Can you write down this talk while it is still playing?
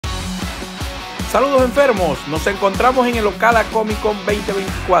Saludos enfermos, nos encontramos en el Ocala Comic Con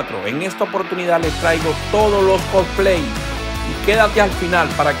 2024. En esta oportunidad les traigo todos los cosplays y quédate al final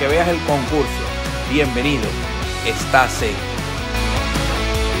para que veas el concurso. Bienvenido, estás en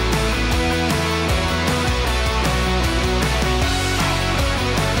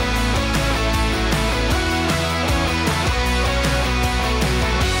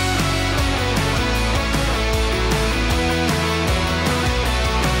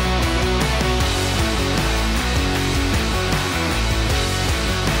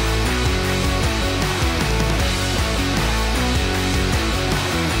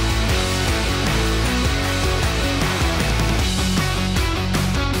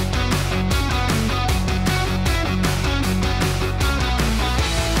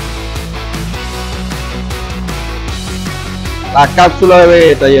la cápsula de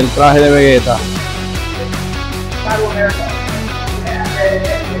Vegeta y el traje de Vegeta. Hello America!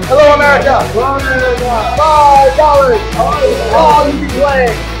 Hello America! $5! Oh, you can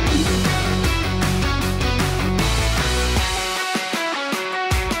play!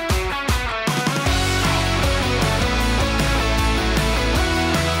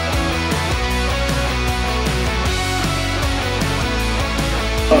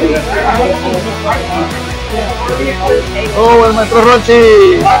 Oh, el maestro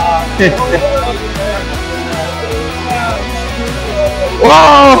Rochi.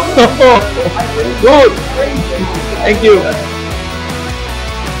 Wow. Good. Thank you.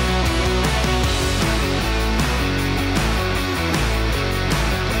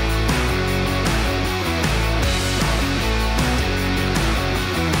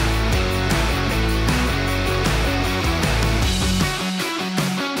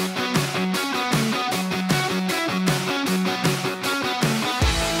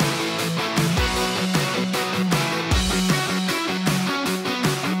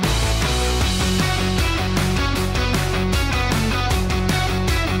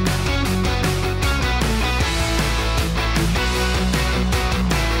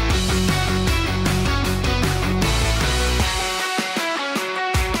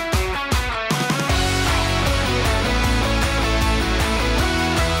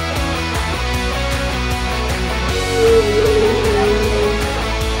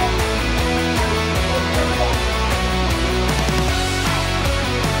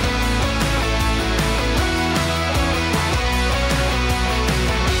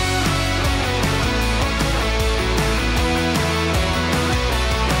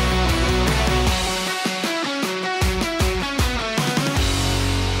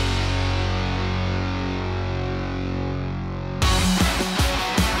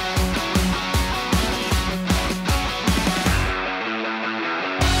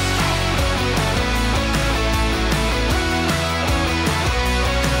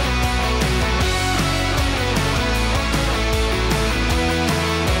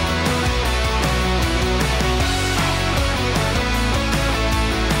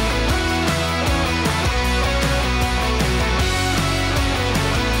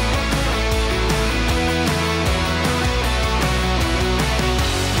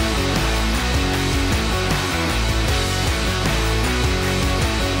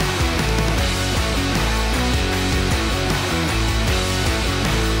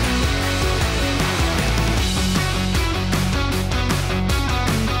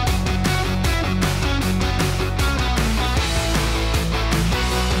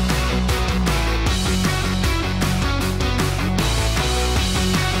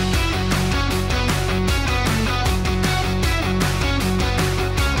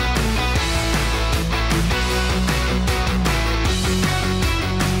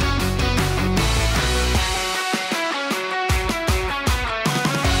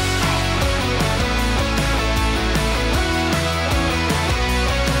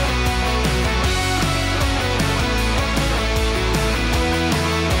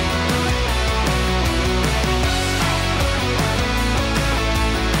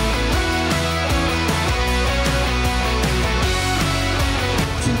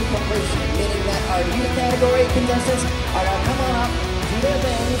 Our youth category contestants are now coming up, do their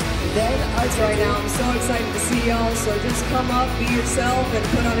thing, then that's right now. I'm so excited to see y'all, so just come up, be yourself, and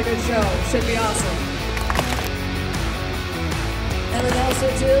put on a good show. Should be awesome. And then also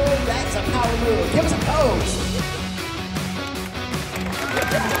too, that's a power move. Give us a pose.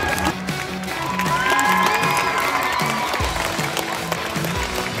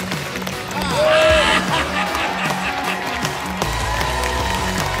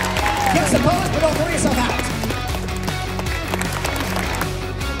 Give us a pose, but don't throw yourself out.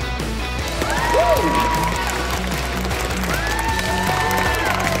 Woo!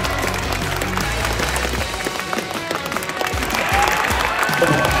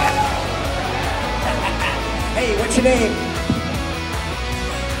 your name?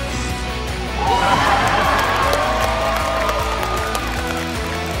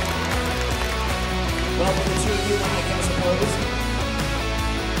 Well, for the two of you, then I can suppose.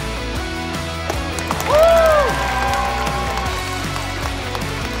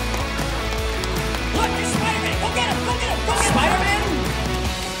 Look, there's Spider-Man! Go get him! Go get him! Go get him! Spider-Man?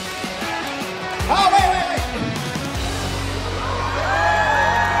 Oh, wait!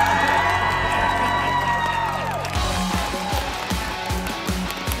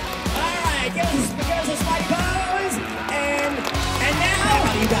 Alright, give us a Spidey pose! And now, how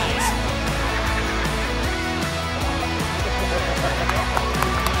about you guys?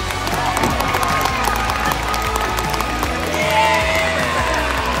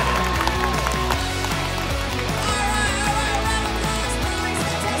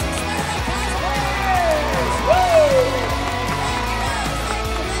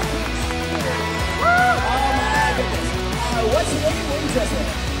 What's your name? What are you dressed in?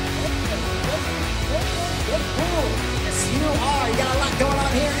 Yes, you are. You got a lot going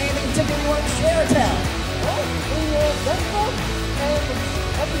on here. Anything particular you want to share or tell? Well, Expo and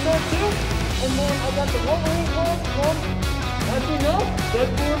episode 2, and then I got the Wolverine clothes from, as you know,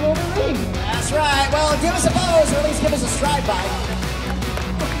 Deadpool Wolverine. That's right. Well, give us a pose, or at least give us a stride by.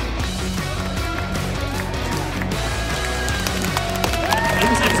 Give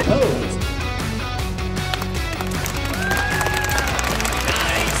us a pose.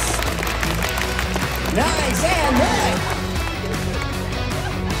 Nice and right.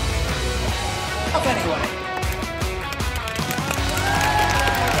 Up anyway.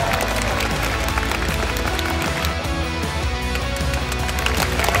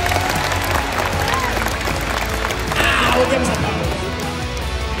 Ow, give us a pose.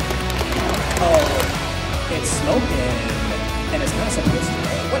 Oh, it's smoking. And it's not supposed to.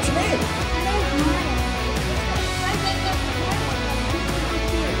 Hey, what's your name?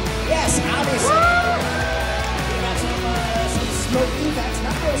 Yes, obviously. Smoke defects,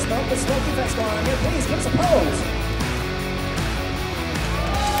 not real smoke, but smoke defects going on here. Please give us a pose.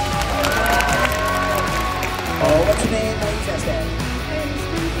 Oh, what's your name? What are you dressed as? I am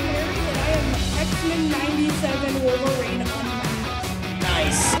Susie Harry, and I am X-Men 97 Wolverine on my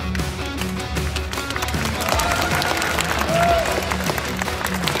Nice.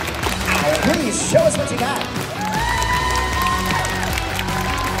 Please show us what you got.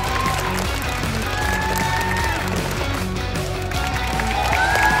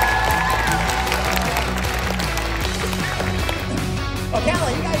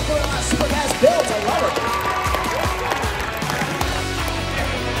 Ocala, you guys doing a lot of super fast builds. I love it.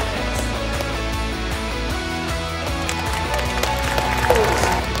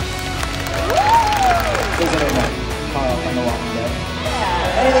 Who's it in? Carl from The Walking Dead.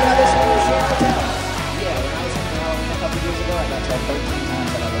 Yeah. Anything others you want to share or tell? Yeah, when I was in Maryland a couple years ago, I got told 13 times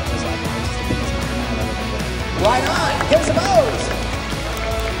that I looked just like him, which is the biggest compliment I've ever been given. Right on. Give us a vote.